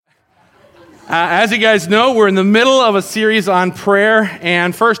As you guys know, we're in the middle of a series on prayer.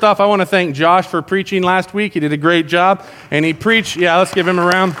 And first off, I want to thank Josh for preaching last week. He did a great job. And he preached, let's give him a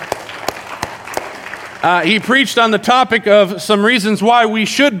round. He preached on the topic of some reasons why we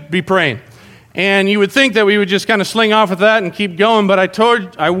should be praying. And you would think that we would just kind of sling off with that and keep going, but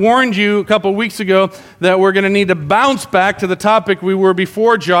I warned you a couple weeks ago that we're going to need to bounce back to the topic we were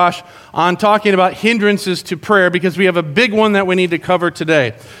before Josh on talking about hindrances to prayer, because we have a big one that we need to cover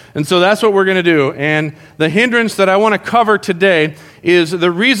today. And so that's what we're going to do. And the hindrance that I want to cover today is the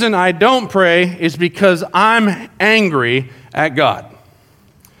reason I don't pray is because I'm angry at God.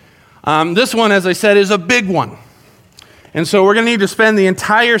 This one, as I said, is a big one. And so we're going to need to spend the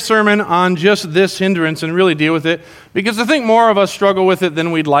entire sermon on just this hindrance and really deal with it, because I think more of us struggle with it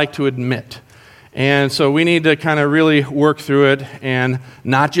than we'd like to admit. And so we need to kind of really work through it and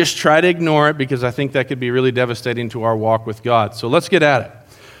not just try to ignore it, because I think that could be really devastating to our walk with God. So let's get at it.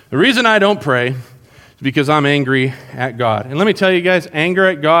 The reason I don't pray is because I'm angry at God. And let me tell you guys, anger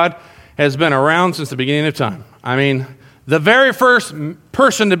at God has been around since the beginning of time. I mean, the very first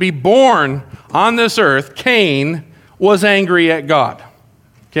person to be born on this earth, Cain, was angry at God,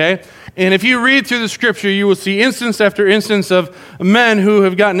 okay? And if you read through the scripture, you will see instance after instance of men who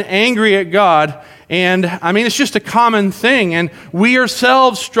have gotten angry at God, and I mean, it's just a common thing, and we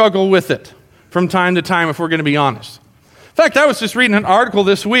ourselves struggle with it from time to time, if we're going to be honest. In fact, I was just reading an article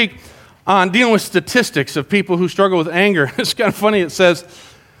this week on dealing with statistics of people who struggle with anger. It's kind of funny. It said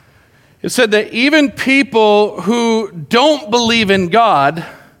that even people who don't believe in God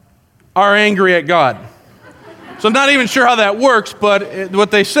are angry at God. So I'm not even sure how that works, but what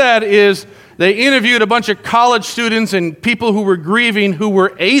they said is they interviewed a bunch of college students and people who were grieving who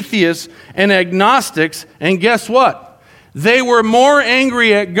were atheists and agnostics, and guess what? They were more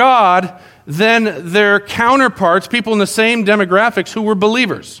angry at God than their counterparts, people in the same demographics who were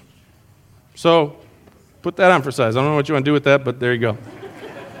believers. So put that on for size. I don't know what you want to do with that, but there you go.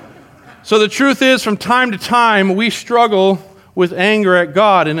 So the truth is, from time to time, we struggle with anger at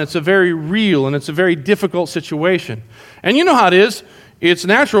God, and it's a very real and it's a very difficult situation. And you know how it is. It's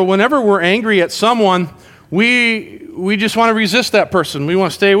natural. Whenever we're angry at someone, we just want to resist that person. We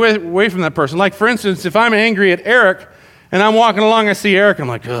want to stay away from that person. Like, for instance, if I'm angry at Eric and I'm walking along, I see Eric, I'm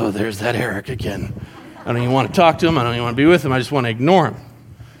like, oh, there's that Eric again. I don't even want to talk to him. I don't even want to be with him. I just want to ignore him.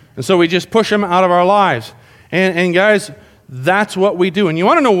 And so we just push him out of our lives. And guys, that's what we do. And you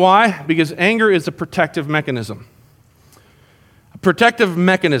want to know why? Because anger is a protective mechanism. Protective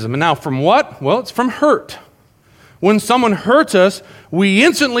mechanism. And now from what? Well, it's from hurt. When someone hurts us, we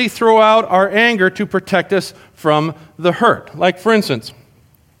instantly throw out our anger to protect us from the hurt. Like, for instance,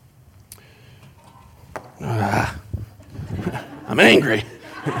 I'm angry.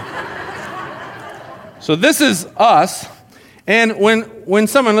 So this is us. And when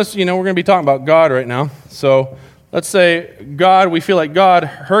someone, we're going to be talking about God right now. So let's say we feel like God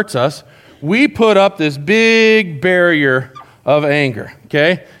hurts us. We put up this big barrier of anger,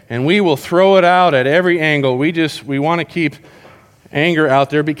 okay? And we will throw it out at every angle. We want to keep anger out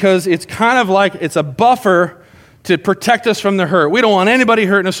there because it's kind of like it's a buffer to protect us from the hurt. We don't want anybody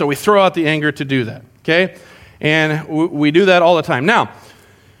hurting us, so we throw out the anger to do that, okay? And we do that all the time. Now,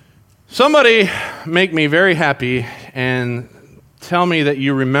 somebody make me very happy and tell me that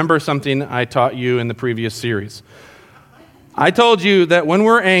you remember something I taught you in the previous series. I told you that when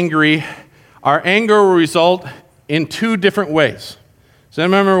we're angry, our anger will result in two different ways. Does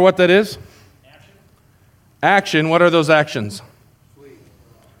anyone remember what that is? Action. What are those actions?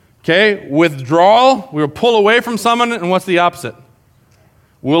 Okay, withdrawal. We'll pull away from someone, and what's the opposite?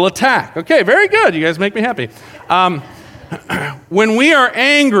 We'll attack. Okay, very good. You guys make me happy. When we are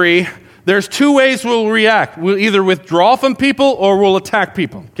angry, there's two ways we'll react. We'll either withdraw from people or we'll attack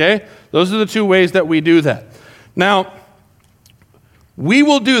people. Okay, those are the two ways that we do that. Now, we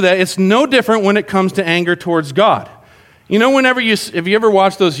will do that. It's no different when it comes to anger towards God. You know, if you ever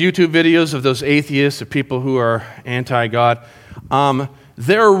watch those YouTube videos of those atheists or people who are anti-God,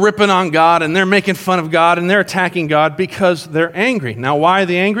 they're ripping on God and they're making fun of God and they're attacking God because they're angry. Now, why are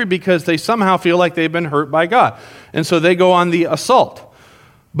they angry? Because they somehow feel like they've been hurt by God. And so they go on the assault.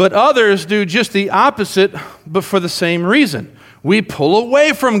 But others do just the opposite, but for the same reason. We pull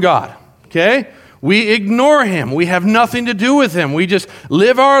away from God, okay? We ignore him. We have nothing to do with him. We just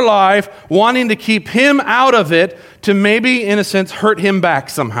live our life wanting to keep him out of it to maybe, in a sense, hurt him back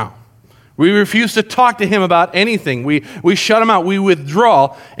somehow. We refuse to talk to him about anything. We shut him out. We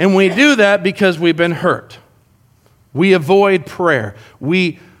withdraw. And we do that because we've been hurt. We avoid prayer.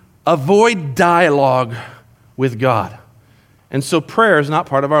 We avoid dialogue with God. And so prayer is not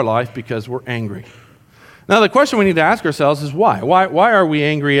part of our life because we're angry. Now, the question we need to ask ourselves is why? Why are we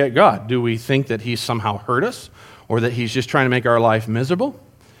angry at God? Do we think that he's somehow hurt us or that he's just trying to make our life miserable?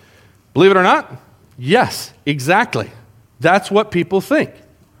 Believe it or not, yes, exactly. That's what people think.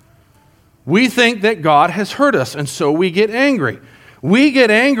 We think that God has hurt us, and so we get angry. We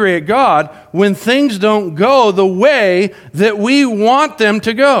get angry at God when things don't go the way that we want them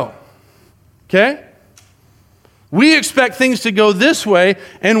to go. Okay? We expect things to go this way,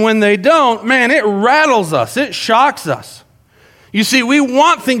 and when they don't, man, it rattles us. It shocks us. You see, we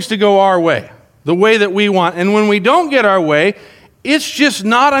want things to go our way, the way that we want. And when we don't get our way, it's just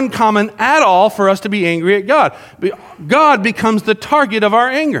not uncommon at all for us to be angry at God. God becomes the target of our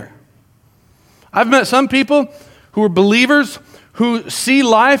anger. I've met some people who are believers who see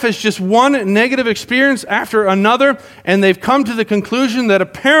life as just one negative experience after another, and they've come to the conclusion that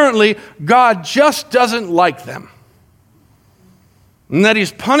apparently God just doesn't like them. And that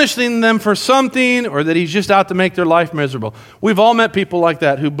he's punishing them for something, or that he's just out to make their life miserable. We've all met people like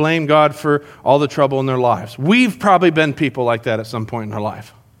that who blame God for all the trouble in their lives. We've probably been people like that at some point in our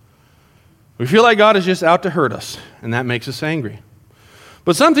life. We feel like God is just out to hurt us, and that makes us angry.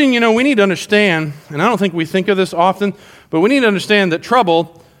 But something, we need to understand, and I don't think we think of this often, but we need to understand that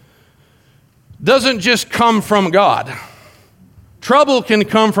trouble doesn't just come from God. Trouble can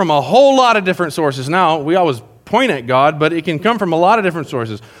come from a whole lot of different sources. Now, we always point at God, but it can come from a lot of different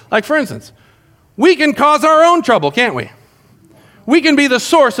sources. Like, for instance, we can cause our own trouble, can't we? We can be the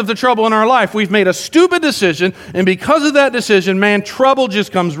source of the trouble in our life. We've made a stupid decision, and because of that decision, man, trouble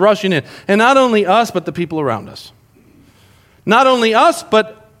just comes rushing in. And not only us, but the people around us. Not only us,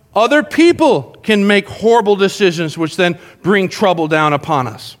 but other people can make horrible decisions, which then bring trouble down upon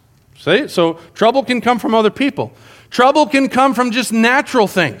us. See? So trouble can come from other people. Trouble can come from just natural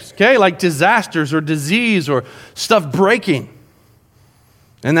things, okay, like disasters or disease or stuff breaking.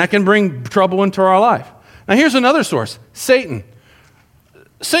 And that can bring trouble into our life. Now, here's another source, Satan.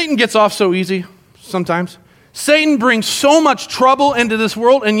 Satan gets off so easy sometimes. Satan brings so much trouble into this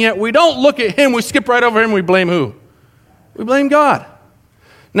world, and yet we don't look at him. We skip right over him. We blame who? We blame God.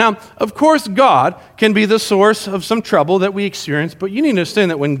 Now, of course, God can be the source of some trouble that we experience, but you need to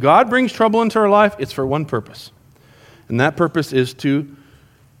understand that when God brings trouble into our life, it's for one purpose. And that purpose is to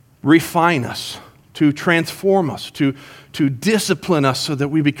refine us, to transform us, to discipline us so that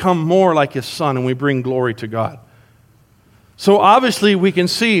we become more like his Son and we bring glory to God. So obviously we can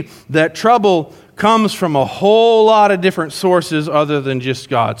see that trouble comes from a whole lot of different sources other than just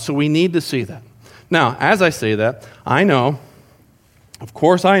God. So we need to see that. Now, as I say that, I know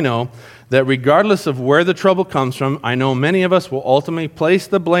that regardless of where the trouble comes from, I know many of us will ultimately place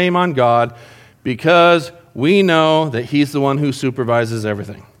the blame on God because we know that he's the one who supervises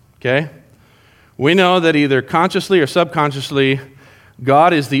everything, okay? We know that either consciously or subconsciously,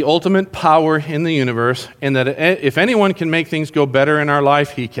 God is the ultimate power in the universe, and that if anyone can make things go better in our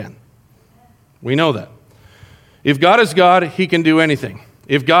life, he can. We know that. If God is God, he can do anything.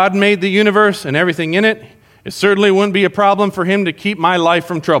 If God made the universe and everything in it, it certainly wouldn't be a problem for him to keep my life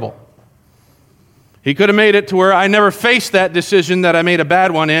from trouble. He could have made it to where I never faced that decision that I made a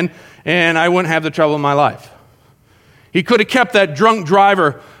bad one in, and I wouldn't have the trouble in my life. He could have kept that drunk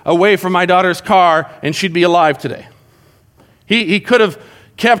driver away from my daughter's car, and she'd be alive today. He could have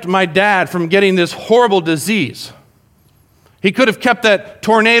kept my dad from getting this horrible disease. He could have kept that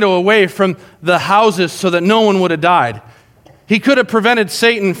tornado away from the houses so that no one would have died. He could have prevented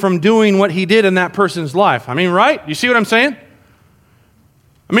Satan from doing what he did in that person's life. I mean, right? You see what I'm saying?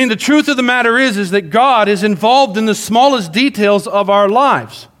 I mean, the truth of the matter is that God is involved in the smallest details of our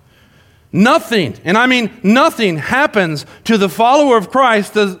lives. Nothing, and I mean nothing, happens to the follower of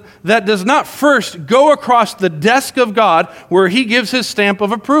Christ that does not first go across the desk of God where he gives his stamp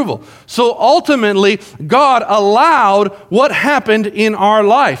of approval. So ultimately, God allowed what happened in our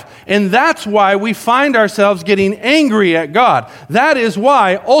life. And that's why we find ourselves getting angry at God. That is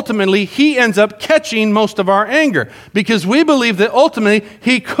why ultimately he ends up catching most of our anger. Because we believe that ultimately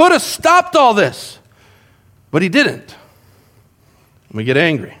he could have stopped all this. But he didn't. We get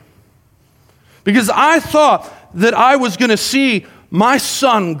angry. Because I thought that I was going to see my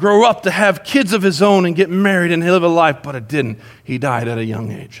son grow up to have kids of his own and get married and live a life, but it didn't. He died at a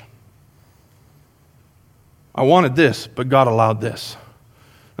young age. I wanted this, but God allowed this.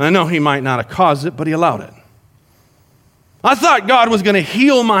 And I know he might not have caused it, but he allowed it. I thought God was going to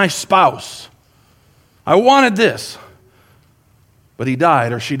heal my spouse. I wanted this, but he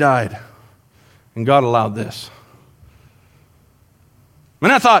died or she died, and God allowed this.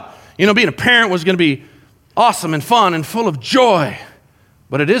 And I thought, being a parent was going to be awesome and fun and full of joy,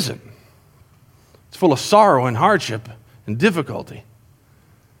 but it isn't. It's full of sorrow and hardship and difficulty.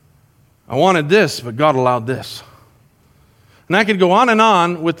 I wanted this, but God allowed this. And I could go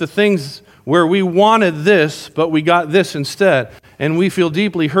on with the things where we wanted this, but we got this instead. And we feel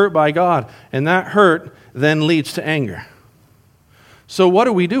deeply hurt by God. And that hurt then leads to anger. So what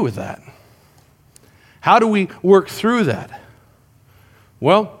do we do with that? How do we work through that?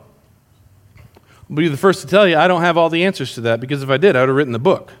 Well, I'll be the first to tell you, I don't have all the answers to that, because if I did, I would have written the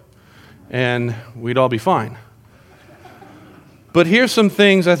book. And we'd all be fine. But here's some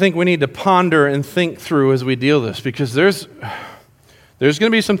things I think we need to ponder and think through as we deal with this, because there's going to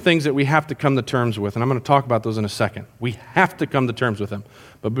be some things that we have to come to terms with, and I'm going to talk about those in a second. We have to come to terms with them.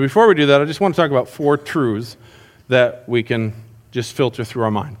 But before we do that, I just want to talk about 4 truths that we can just filter through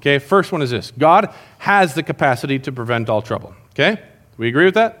our mind. Okay, first one is this. God has the capacity to prevent all trouble. Okay, we agree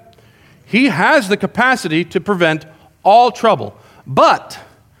with that? He has the capacity to prevent all trouble, but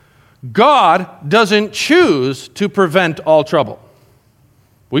God doesn't choose to prevent all trouble.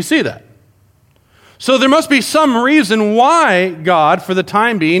 We see that. So there must be some reason why God, for the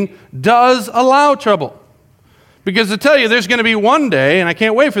time being, does allow trouble. Because to tell you, there's going to be one day, and I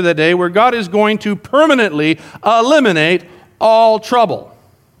can't wait for that day, where God is going to permanently eliminate all trouble.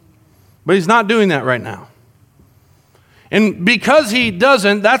 But He's not doing that right now. And because He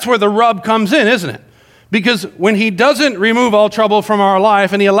doesn't, that's where the rub comes in, isn't it? Because when He doesn't remove all trouble from our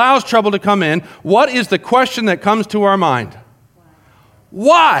life and He allows trouble to come in, what is the question that comes to our mind?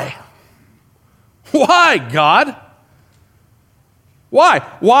 Why? Why, God? Why?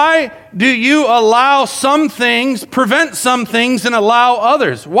 Why do you allow some things, prevent some things, and allow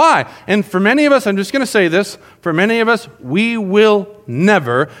others? Why? And for many of us, I'm just going to say this, for many of us, we will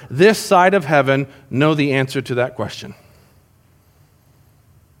never, this side of heaven, know the answer to that question.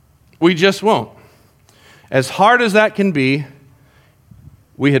 We just won't. As hard as that can be,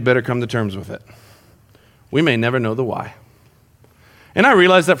 we had better come to terms with it. We may never know the why. And I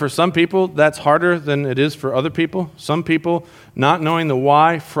realize that for some people, that's harder than it is for other people. Some people, not knowing the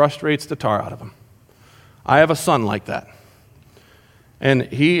why frustrates the tar out of them. I have a son like that. And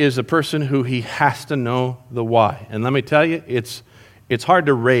he is a person who he has to know the why. And let me tell you, it's hard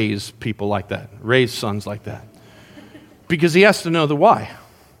to raise people like that, raise sons like that. Because he has to know the why.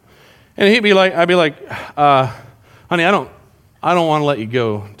 And I'd be like, honey, I don't want to let you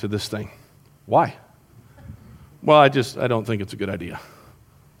go to this thing. Why? Well, I don't think it's a good idea.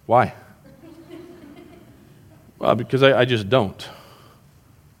 Why? Well, because I just don't.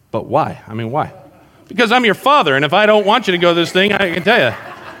 But why? I mean, why? Because I'm your father, and if I don't want you to go to this thing, I can tell you,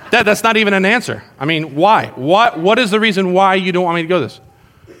 that's not even an answer. I mean, why? What is the reason why you don't want me to go to this?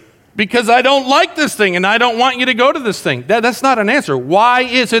 Because I don't like this thing, and I don't want you to go to this thing. That's not an answer. Why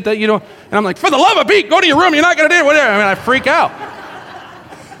is it that you don't? And I'm like, for the love of Pete, go to your room. You're not going to do it. Whatever. I mean, I freak out.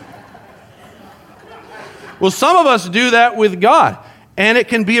 Well, some of us do that with God, and it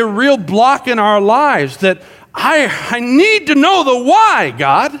can be a real block in our lives that I need to know the why,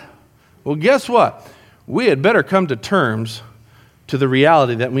 God. Well, guess what? We had better come to terms to the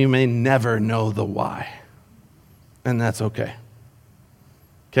reality that we may never know the why, and that's okay.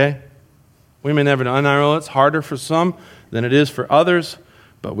 Okay? We may never know. And I know it's harder for some than it is for others,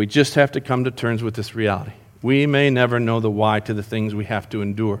 but we just have to come to terms with this reality. We may never know the why to the things we have to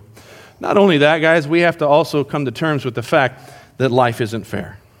endure. Not only that, guys, we have to also come to terms with the fact that life isn't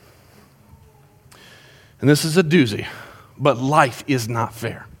fair. And this is a doozy, but life is not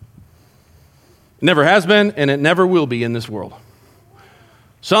fair. It never has been, and it never will be in this world.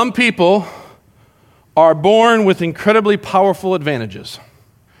 Some people are born with incredibly powerful advantages,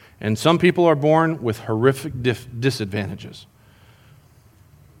 and some people are born with horrific disadvantages.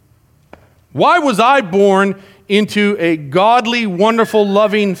 Why was I born into a godly, wonderful,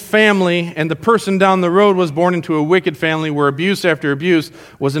 loving family, and the person down the road was born into a wicked family where abuse after abuse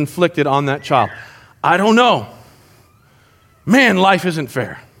was inflicted on that child? I don't know. Man, life isn't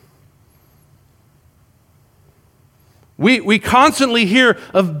fair. We constantly hear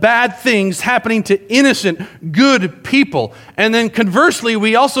of bad things happening to innocent, good people. And then conversely,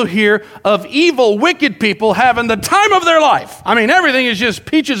 we also hear of evil, wicked people having the time of their life. I mean, everything is just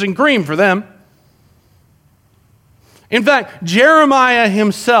peaches and cream for them. In fact, Jeremiah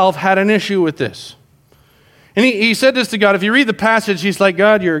himself had an issue with this. And he said this to God. If you read the passage, he's like,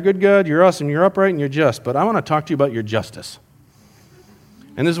 God, you're a good God, you're awesome, you're upright, and you're just. But I want to talk to you about your justice.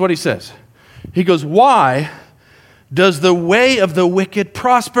 And this is what he says. He goes, why does the way of the wicked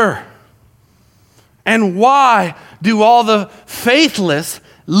prosper? And why do all the faithless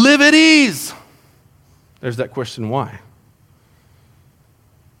live at ease? There's that question, why?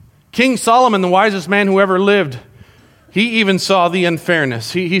 King Solomon, the wisest man who ever lived, he even saw the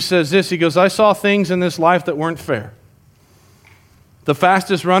unfairness. He says this, he goes, I saw things in this life that weren't fair. The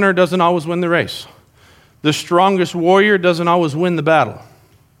fastest runner doesn't always win the race. The strongest warrior doesn't always win the battle.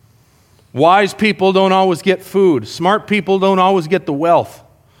 Wise people don't always get food. Smart people don't always get the wealth.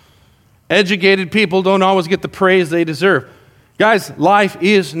 Educated people don't always get the praise they deserve. Guys, life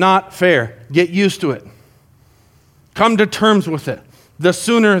is not fair. Get used to it. Come to terms with it. The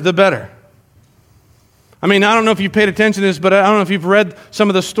sooner, the better. I mean, I don't know if you've paid attention to this, but I don't know if you've read some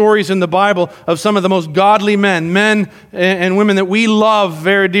of the stories in the Bible of some of the most godly men and women that we love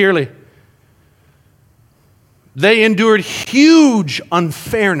very dearly. They endured huge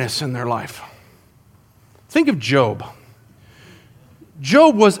unfairness in their life. Think of Job.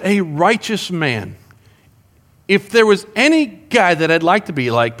 Job was a righteous man. If there was any guy that I'd like to be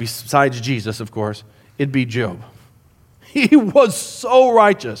like, besides Jesus, of course, it'd be Job. He was so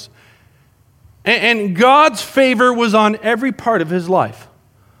righteous. And God's favor was on every part of his life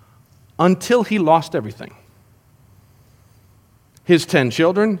until he lost everything. His 10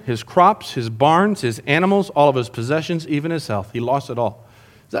 children, his crops, his barns, his animals, all of his possessions, even his health. He lost it all.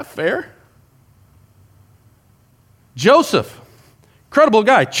 Is that fair? Joseph, incredible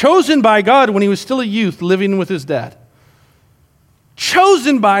guy, chosen by God when he was still a youth living with his dad.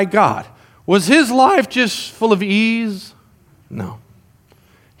 Chosen by God. Was his life just full of ease? No.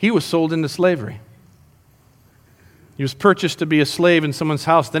 He was sold into slavery. He was purchased to be a slave in someone's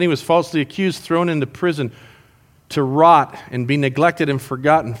house. Then he was falsely accused, thrown into prison to rot and be neglected and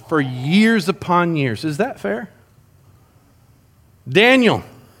forgotten for years upon years. Is that fair? Daniel,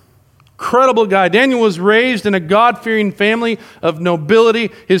 incredible guy. Daniel was raised in a God-fearing family of nobility.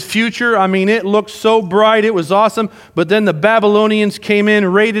 His future, it looked so bright. It was awesome. But then the Babylonians came in,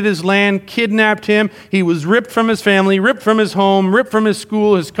 raided his land, kidnapped him. He was ripped from his family, ripped from his home, ripped from his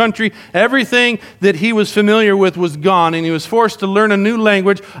school, his country. Everything that he was familiar with was gone, and he was forced to learn a new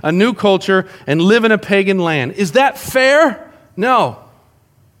language, a new culture, and live in a pagan land. Is that fair? No.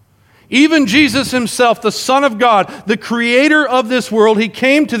 Even Jesus himself, the Son of God, the creator of this world, he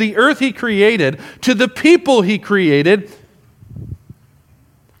came to the earth he created, to the people he created,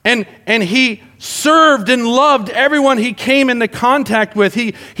 and he served and loved everyone he came into contact with.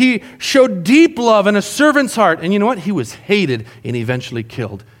 He showed deep love and a servant's heart. And you know what? He was hated and eventually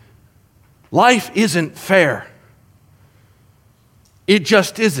killed. Life isn't fair. It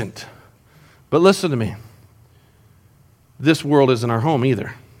just isn't. But listen to me. This world isn't our home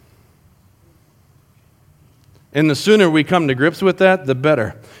either. And the sooner we come to grips with that, the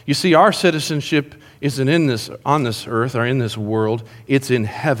better. You see, our citizenship isn't on this earth or in this world. It's in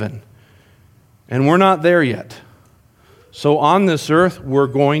heaven. And we're not there yet. So on this earth, we're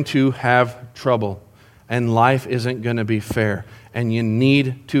going to have trouble. And life isn't going to be fair. And you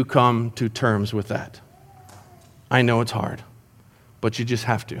need to come to terms with that. I know it's hard, but you just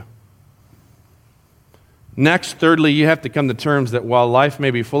have to. Next, thirdly, you have to come to terms that while life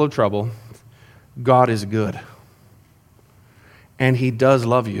may be full of trouble, God is good. And he does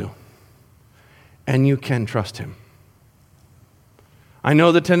love you. And you can trust him. I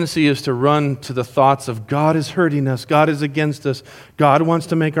know the tendency is to run to the thoughts of God is hurting us, God is against us, God wants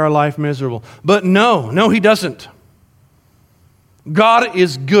to make our life miserable. But no, he doesn't. God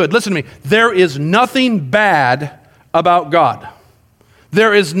is good. Listen to me. There is nothing bad about God.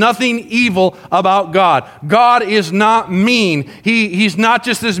 There is nothing evil about God. God is not mean. He's not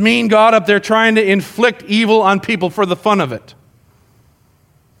just this mean God up there trying to inflict evil on people for the fun of it.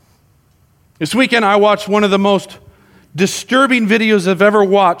 This weekend I watched one of the most disturbing videos I've ever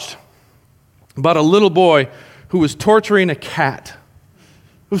watched about a little boy who was torturing a cat.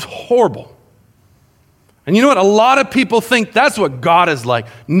 It was horrible. And you know what? A lot of people think that's what God is like.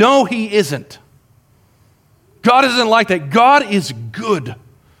 No, he isn't. God isn't like that. God is good.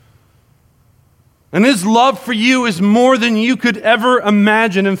 And his love for you is more than you could ever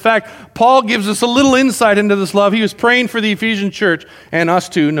imagine. In fact, Paul gives us a little insight into this love. He was praying for the Ephesian church, and us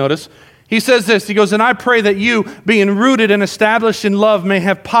too, notice. He says this, he goes, and I pray that you, being rooted and established in love, may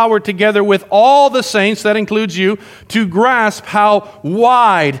have power together with all the saints, that includes you, to grasp how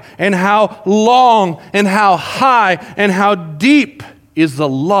wide and how long and how high and how deep is the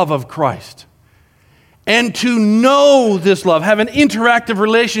love of Christ. And to know this love, have an interactive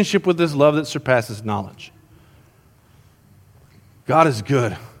relationship with this love that surpasses knowledge. God is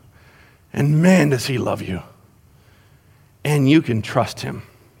good. And man, does he love you. And you can trust him.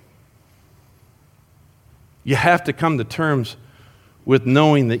 You have to come to terms with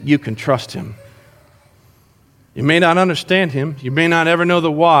knowing that you can trust him. You may not understand him. You may not ever know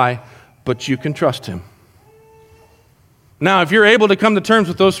the why, but you can trust him. Now, if you're able to come to terms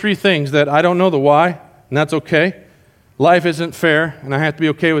with those three things, that I don't know the why, and that's okay. Life isn't fair, and I have to be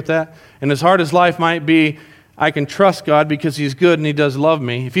okay with that. And as hard as life might be, I can trust God because He's good and He does love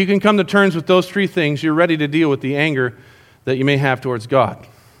me. If you can come to terms with those three things, you're ready to deal with the anger that you may have towards God.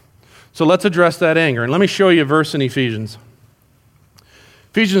 So let's address that anger. And let me show you a verse in Ephesians.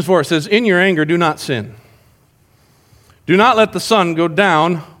 Ephesians 4 says, "In your anger, do not sin. Do not let the sun go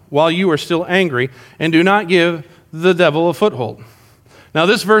down while you are still angry, and do not give the devil a foothold." Now,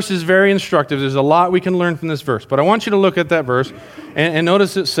 this verse is very instructive. There's a lot we can learn from this verse. But I want you to look at that verse and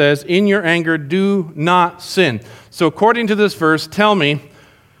notice it says, "In your anger, do not sin." So according to this verse, tell me,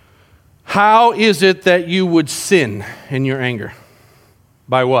 how is it that you would sin in your anger?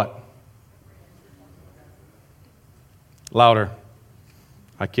 By what? Louder.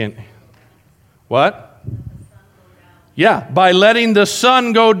 I can't. What? Yeah, by letting the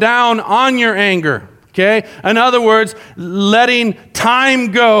sun go down on your anger. Okay? In other words, letting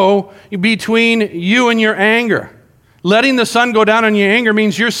time go between you and your anger. Letting the sun go down on your anger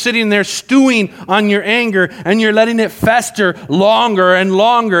means you're sitting there stewing on your anger and you're letting it fester longer and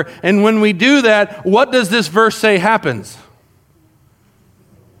longer. And when we do that, what does this verse say happens?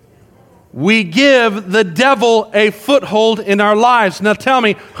 We give the devil a foothold in our lives. Now tell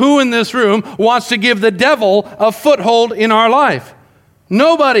me, who in this room wants to give the devil a foothold in our life?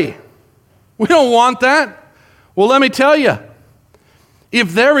 Nobody. We don't want that. Well, let me tell you,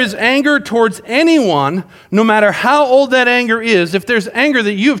 if there is anger towards anyone, no matter how old that anger is, if there's anger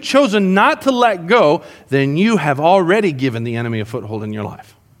that you have chosen not to let go, then you have already given the enemy a foothold in your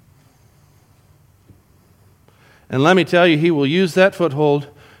life. And let me tell you, he will use that foothold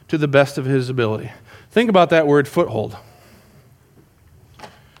to the best of his ability. Think about that word, foothold.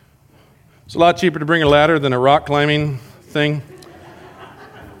 It's a lot cheaper to bring a ladder than a rock climbing thing.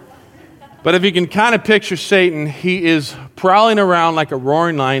 But if you can kind of picture Satan, he is prowling around like a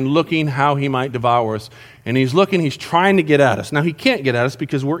roaring lion looking how he might devour us. And he's trying to get at us. Now, he can't get at us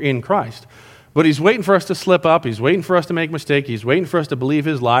because we're in Christ. But he's waiting for us to slip up. He's waiting for us to make a mistake. He's waiting for us to believe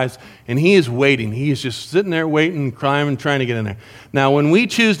his lies. And he is waiting. He is just sitting there waiting, crying, and trying to get in there. Now, when we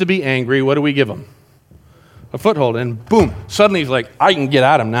choose to be angry, what do we give him? A foothold. And boom, suddenly he's like, I can get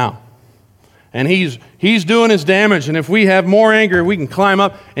at him now. And he's doing his damage. And if we have more anger, we can climb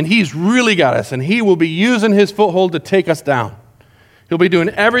up. And he's really got us. And he will be using his foothold to take us down. He'll be doing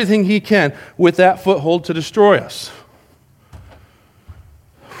everything he can with that foothold to destroy us.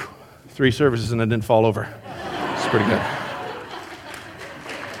 3 services and I didn't fall over. It's pretty good.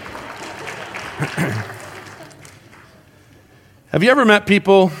 Have you ever met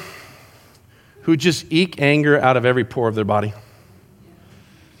people who just eke anger out of every pore of their body?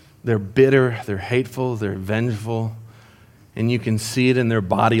 They're bitter, they're hateful, they're vengeful, and you can see it in their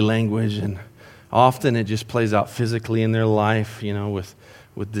body language, and often it just plays out physically in their life,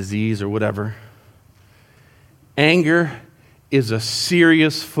 with disease or whatever. Anger is a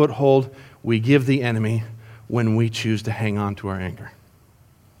serious foothold we give the enemy when we choose to hang on to our anger.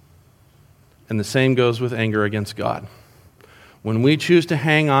 And the same goes with anger against God. When we choose to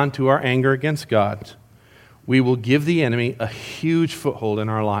hang on to our anger against God, we will give the enemy a huge foothold in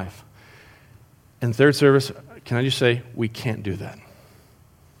our life. And third service, can I just say, we can't do that.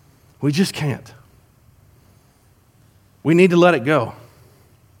 We just can't. We need to let it go.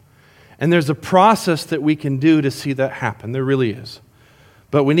 And there's a process that we can do to see that happen. There really is.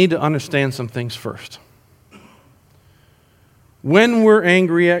 But we need to understand some things first. When we're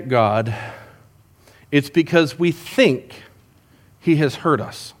angry at God, it's because we think He has hurt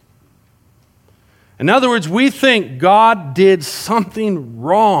us. In other words, we think God did something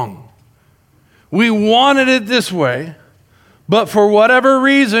wrong. We wanted it this way, but for whatever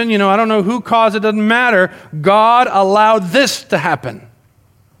reason, I don't know who caused it, doesn't matter, God allowed this to happen.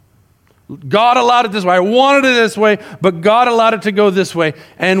 God allowed it this way. I wanted it this way, but God allowed it to go this way.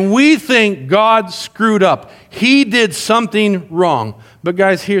 And we think God screwed up. He did something wrong. But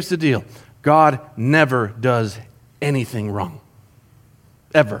guys, here's the deal. God never does anything wrong.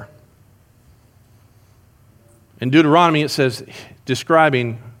 Ever. In Deuteronomy, it says,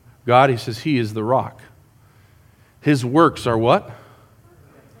 describing God, he says, He is the rock. His works are what?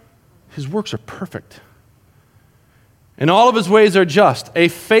 His works are perfect. And all of His ways are just. A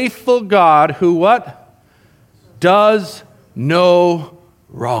faithful God who what? Does no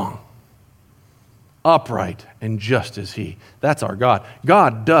wrong. Upright and just is He. That's our God.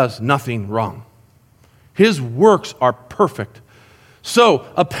 God does nothing wrong. His works are perfect. So,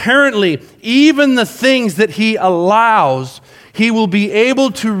 apparently, even the things that He allows, He will be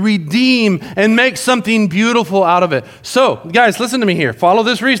able to redeem and make something beautiful out of it. So, guys, listen to me here. Follow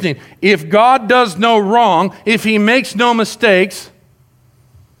this reasoning. If God does no wrong, if He makes no mistakes,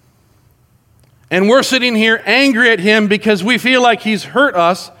 and we're sitting here angry at Him because we feel like He's hurt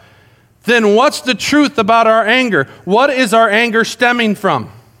us, then what's the truth about our anger? What is our anger stemming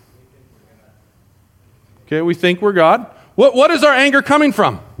from? Okay, we think we're God. What is our anger coming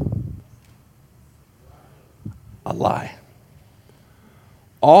from? A lie.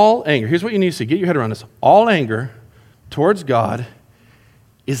 All anger, here's what you need to see. Get your head around this. All anger towards God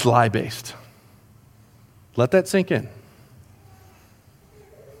is lie-based. Let that sink in.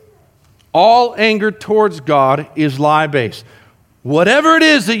 All anger towards God is lie-based. Whatever it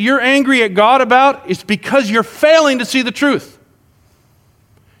is that you're angry at God about, it's because you're failing to see the truth.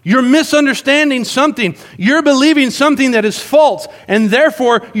 You're misunderstanding something. You're believing something that is false, and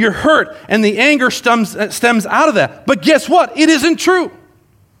therefore you're hurt, and the anger stems out of that. But guess what? It isn't true.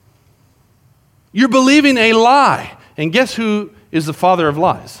 You're believing a lie. And guess who is the father of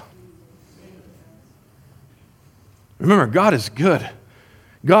lies? Remember, God is good.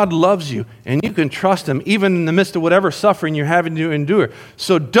 God loves you, and you can trust Him even in the midst of whatever suffering you're having to endure.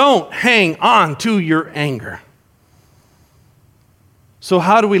 So don't hang on to your anger. So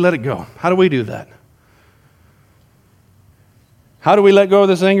how do we let it go? How do we do that? How do we let go of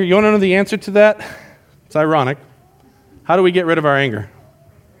this anger? You want to know the answer to that? It's ironic. How do we get rid of our anger?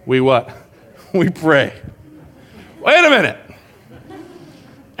 We what? We pray. Wait a minute.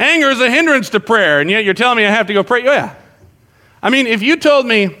 Anger is a hindrance to prayer, and yet you're telling me I have to go pray? Yeah. I mean, if you came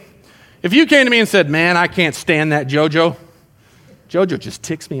to me and said, man, I can't stand that JoJo. JoJo just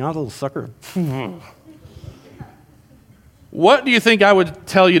ticks me off, little sucker. What do you think I would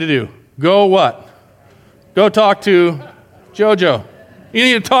tell you to do? Go what? Go talk to JoJo. You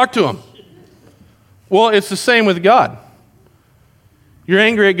need to talk to him. Well, it's the same with God. You're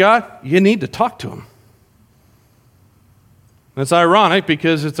angry at God, you need to talk to Him. That's ironic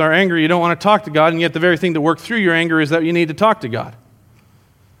because it's our anger you don't want to talk to God, and yet the very thing to work through your anger is that you need to talk to God.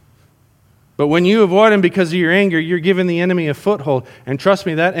 But when you avoid Him because of your anger, you're giving the enemy a foothold. And trust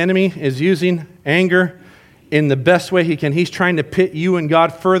me, that enemy is using anger in the best way he can. He's trying to pit you and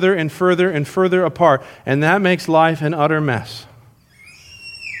God further and further and further apart, and that makes life an utter mess.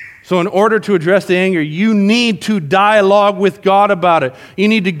 So in order to address the anger, you need to dialogue with God about it. You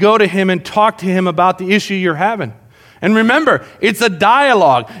need to go to Him and talk to Him about the issue you're having. And remember, it's a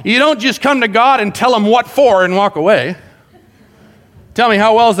dialogue. You don't just come to God and tell Him what for and walk away. Tell me,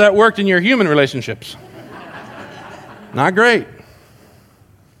 how well has that worked in your human relationships? Not great.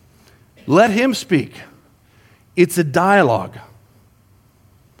 Let Him speak. It's a dialogue.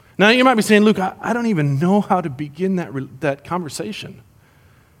 Now, you might be saying, Luke, I don't even know how to begin that conversation.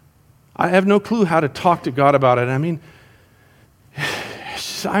 I have no clue how to talk to God about it. I mean,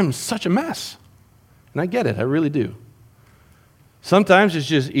 I'm such a mess. And I get it, I really do. Sometimes it's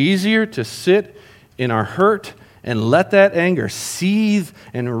just easier to sit in our hurt and let that anger seethe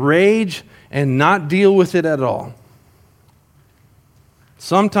and rage and not deal with it at all.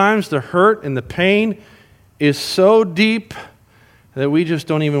 Sometimes the hurt and the pain is so deep that we just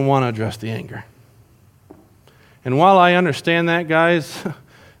don't even want to address the anger. And while I understand that, guys,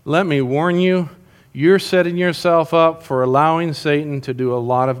 let me warn you, you're setting yourself up for allowing Satan to do a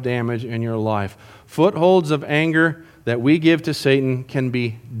lot of damage in your life. Footholds of anger that we give to Satan can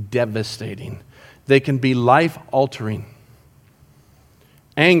be devastating. They can be life-altering.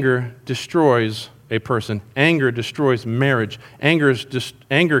 Anger destroys a person. Anger destroys marriage.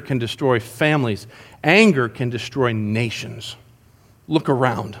 Anger can destroy families. Anger can destroy nations. Look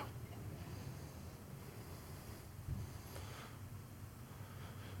around.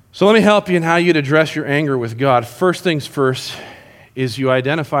 So let me help you in how you'd address your anger with God. First things first is you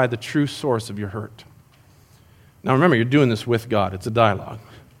identify the true source of your hurt. Now remember, you're doing this with God. It's a dialogue.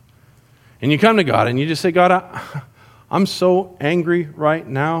 And you come to God and you just say, God, I'm so angry right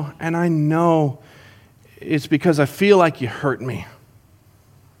now, and I know it's because I feel like you hurt me.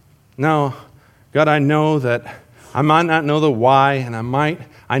 Now, God, I know that I might not know the why, and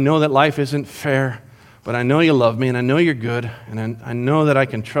I know that life isn't fair, but I know you love me, and I know you're good, and I know that I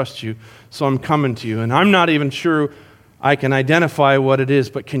can trust you, so I'm coming to you. And I'm not even sure I can identify what it is,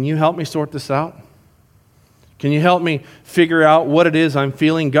 but can you help me sort this out? Can you help me figure out what it is I'm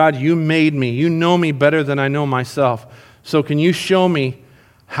feeling? God, you made me. You know me better than I know myself. So can you show me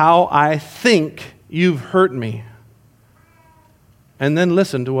how I think you've hurt me? And then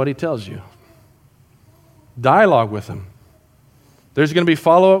listen to what He tells you. Dialogue with Him. There's going to be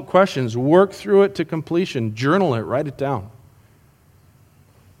follow-up questions. Work through it to completion. Journal it. Write it down.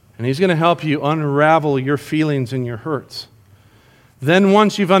 And He's going to help you unravel your feelings and your hurts. Then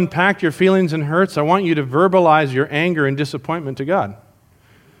once you've unpacked your feelings and hurts, I want you to verbalize your anger and disappointment to God.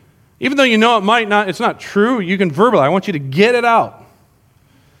 Even though you know it's not true, you can verbalize. I want you to get it out.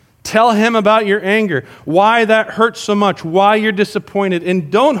 Tell him about your anger, why that hurts so much, why you're disappointed,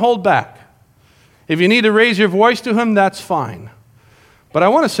 and don't hold back. If you need to raise your voice to him, that's fine. But I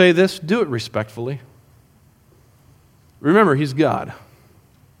want to say this, do it respectfully. Remember, he's God.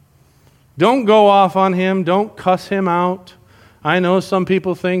 Don't go off on him. Don't cuss him out. I know some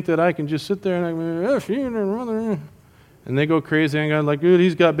people think that I can just sit there and they go crazy and God, like, dude,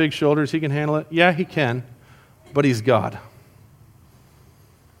 he's got big shoulders. He can handle it. Yeah, he can, but he's God.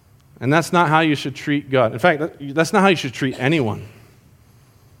 And that's not how you should treat God. In fact, that's not how you should treat anyone,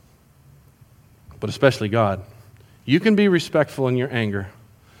 but especially God. You can be respectful in your anger,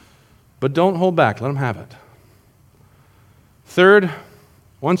 but don't hold back. Let him have it. Third,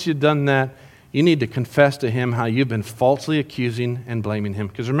 once you've done that, you need to confess to him how you've been falsely accusing and blaming him.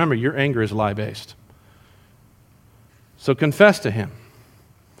 Because remember, your anger is lie-based. So confess to him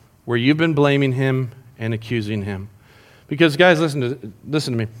where you've been blaming him and accusing him. Because guys, listen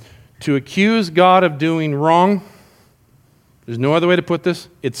to me. To accuse God of doing wrong, there's no other way to put this,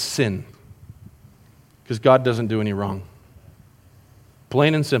 it's sin. Because God doesn't do any wrong.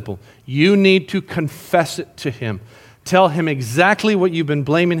 Plain and simple. You need to confess it to him. Tell him exactly what you've been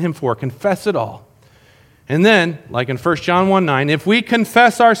blaming him for. Confess it all. And then, like in 1 John 1:9, if we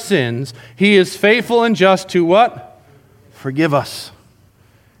confess our sins, he is faithful and just to what? Forgive us.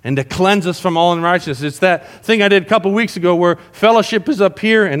 And to cleanse us from all unrighteousness. It's that thing I did a couple weeks ago where fellowship is up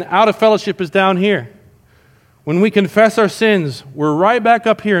here and out of fellowship is down here. When we confess our sins, we're right back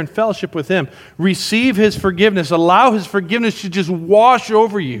up here in fellowship with him. Receive his forgiveness. Allow his forgiveness to just wash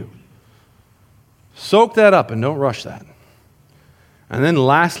over you. Soak that up and don't rush that. And then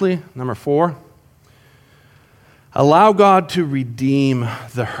lastly, number 4, allow God to redeem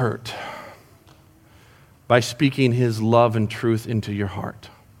the hurt by speaking his love and truth into your heart.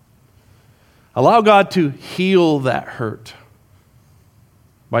 Allow God to heal that hurt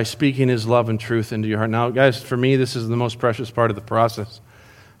by speaking his love and truth into your heart. Now, guys, for me, this is the most precious part of the process.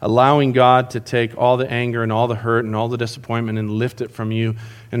 Allowing God to take all the anger and all the hurt and all the disappointment and lift it from you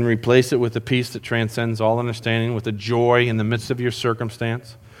and replace it with a peace that transcends all understanding, with a joy in the midst of your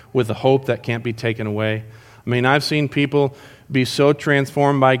circumstance, with a hope that can't be taken away. I mean, I've seen people be so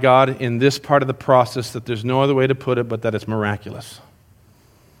transformed by God in this part of the process that there's no other way to put it but that it's miraculous.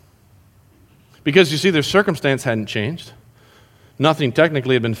 Because you see, their circumstance hadn't changed. Nothing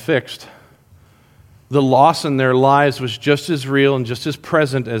technically had been fixed. The loss in their lives was just as real and just as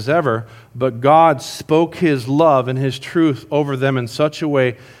present as ever, but God spoke his love and his truth over them in such a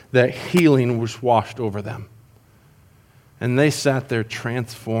way that healing was washed over them. And they sat there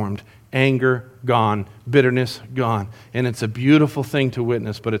transformed, anger gone, bitterness gone. And it's a beautiful thing to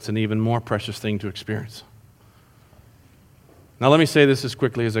witness, but it's an even more precious thing to experience. Now let me say this as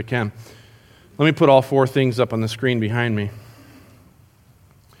quickly as I can. Let me put all 4 things up on the screen behind me.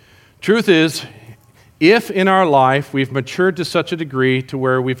 Truth is, if in our life we've matured to such a degree to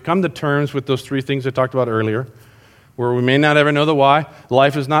where we've come to terms with those 3 things I talked about earlier, where we may not ever know the why,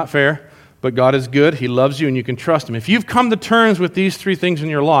 life is not fair, but God is good, he loves you, and you can trust him. If you've come to terms with these 3 things in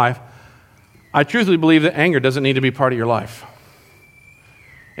your life, I truthfully believe that anger doesn't need to be part of your life.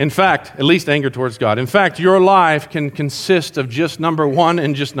 In fact, at least anger towards God. In fact, your life can consist of just number 1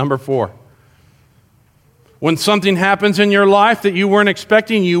 and just number 4. When something happens in your life that you weren't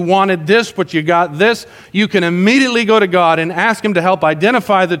expecting, you wanted this, but you got this, you can immediately go to God and ask him to help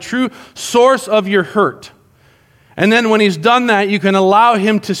identify the true source of your hurt. And then when he's done that, you can allow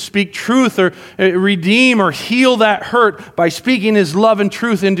him to speak truth or redeem or heal that hurt by speaking his love and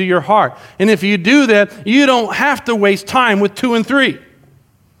truth into your heart. And if you do that, you don't have to waste time with 2 and 3.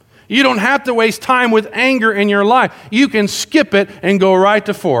 You don't have to waste time with anger in your life. You can skip it and go right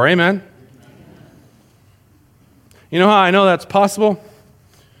to 4. Amen? You know how I know that's possible?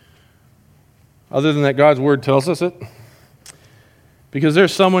 Other than that God's Word tells us it. Because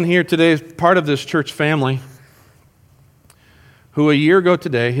there's someone here today, part of this church family, who a year ago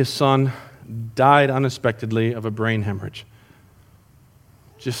today, his son died unexpectedly of a brain hemorrhage.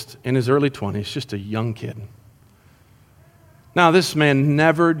 Just in his early 20s, just a young kid. Now, this man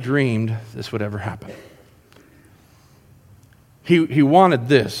never dreamed this would ever happen. He wanted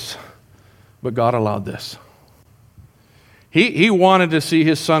this, but God allowed this. He wanted to see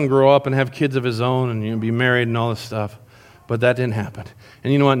his son grow up and have kids of his own and be married and all this stuff, but that didn't happen.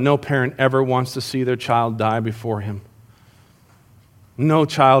 And you know what? No parent ever wants to see their child die before him. No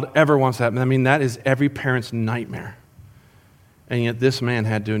child ever wants that. I mean, that is every parent's nightmare. And yet this man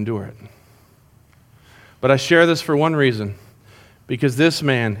had to endure it. But I share this for one reason, because this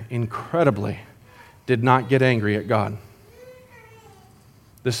man, incredibly, did not get angry at God.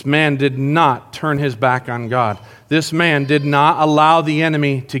 This man did not turn his back on God. This man did not allow the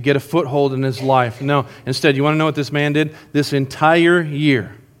enemy to get a foothold in his life. No, instead, you want to know what this man did? This entire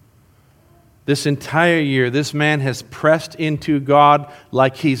year, this man has pressed into God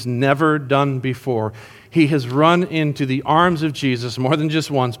like he's never done before. He has run into the arms of Jesus more than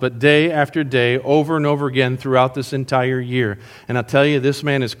just once, but day after day, over and over again throughout this entire year. And I'll tell you, this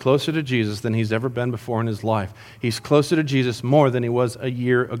man is closer to Jesus than he's ever been before in his life. He's closer to Jesus more than he was a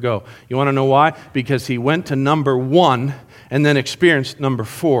year ago. You want to know why? Because he went to number 1 and then experienced number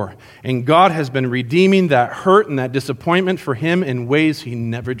 4. And God has been redeeming that hurt and that disappointment for him in ways he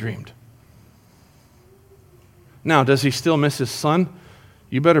never dreamed. Now, does he still miss his son?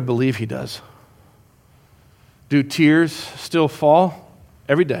 You better believe he does. Do tears still fall?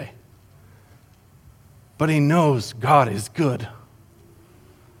 Every day. But he knows God is good.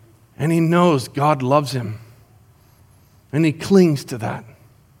 And he knows God loves him. And he clings to that.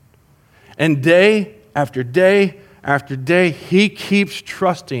 And day after day after day, he keeps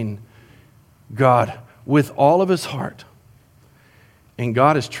trusting God with all of his heart. And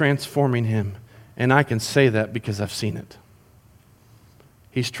God is transforming him. And I can say that because I've seen it.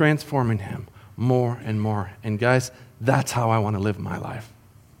 He's transforming him more and more. And guys, that's how I want to live my life.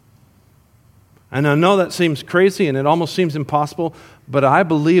 And I know that seems crazy and it almost seems impossible, but I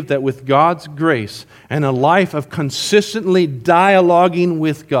believe that with God's grace and a life of consistently dialoguing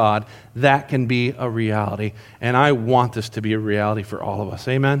with God, that can be a reality. And I want this to be a reality for all of us.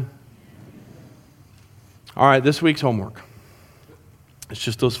 Amen? All right, this week's homework. It's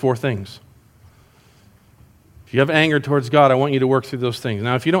just those 4 things. If you have anger towards God, I want you to work through those things.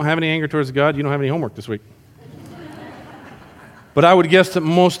 Now, if you don't have any anger towards God, you don't have any homework this week. But I would guess that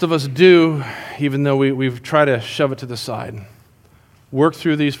most of us do, even though we've tried to shove it to the side. Work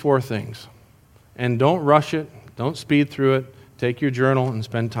through these 4 things. And don't rush it. Don't speed through it. Take your journal and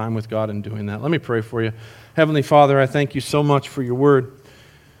spend time with God in doing that. Let me pray for you. Heavenly Father, I thank you so much for your word.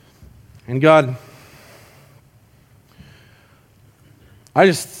 And God,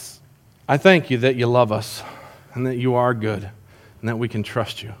 I thank you that you love us. And that you are good, and that we can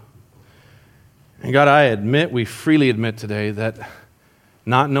trust you. And God, we freely admit today that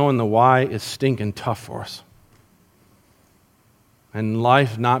not knowing the why is stinking tough for us. And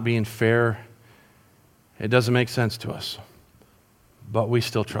life not being fair, it doesn't make sense to us. But we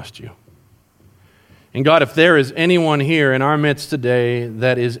still trust you. And God, if there is anyone here in our midst today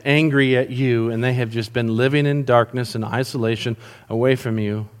that is angry at you, and they have just been living in darkness and isolation away from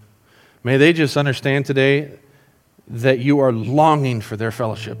you, may they just understand today that you are longing for their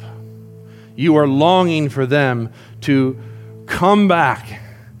fellowship. You are longing for them to come back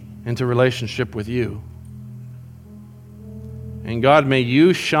into relationship with you. And God, may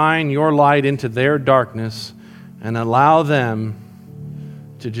you shine your light into their darkness and allow them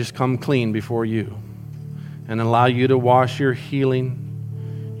to just come clean before you and allow you to wash your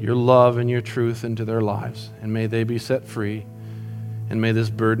healing, your love, and your truth into their lives. And may they be set free, and may this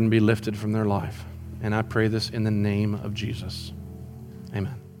burden be lifted from their life. And I pray this in the name of Jesus.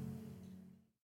 Amen.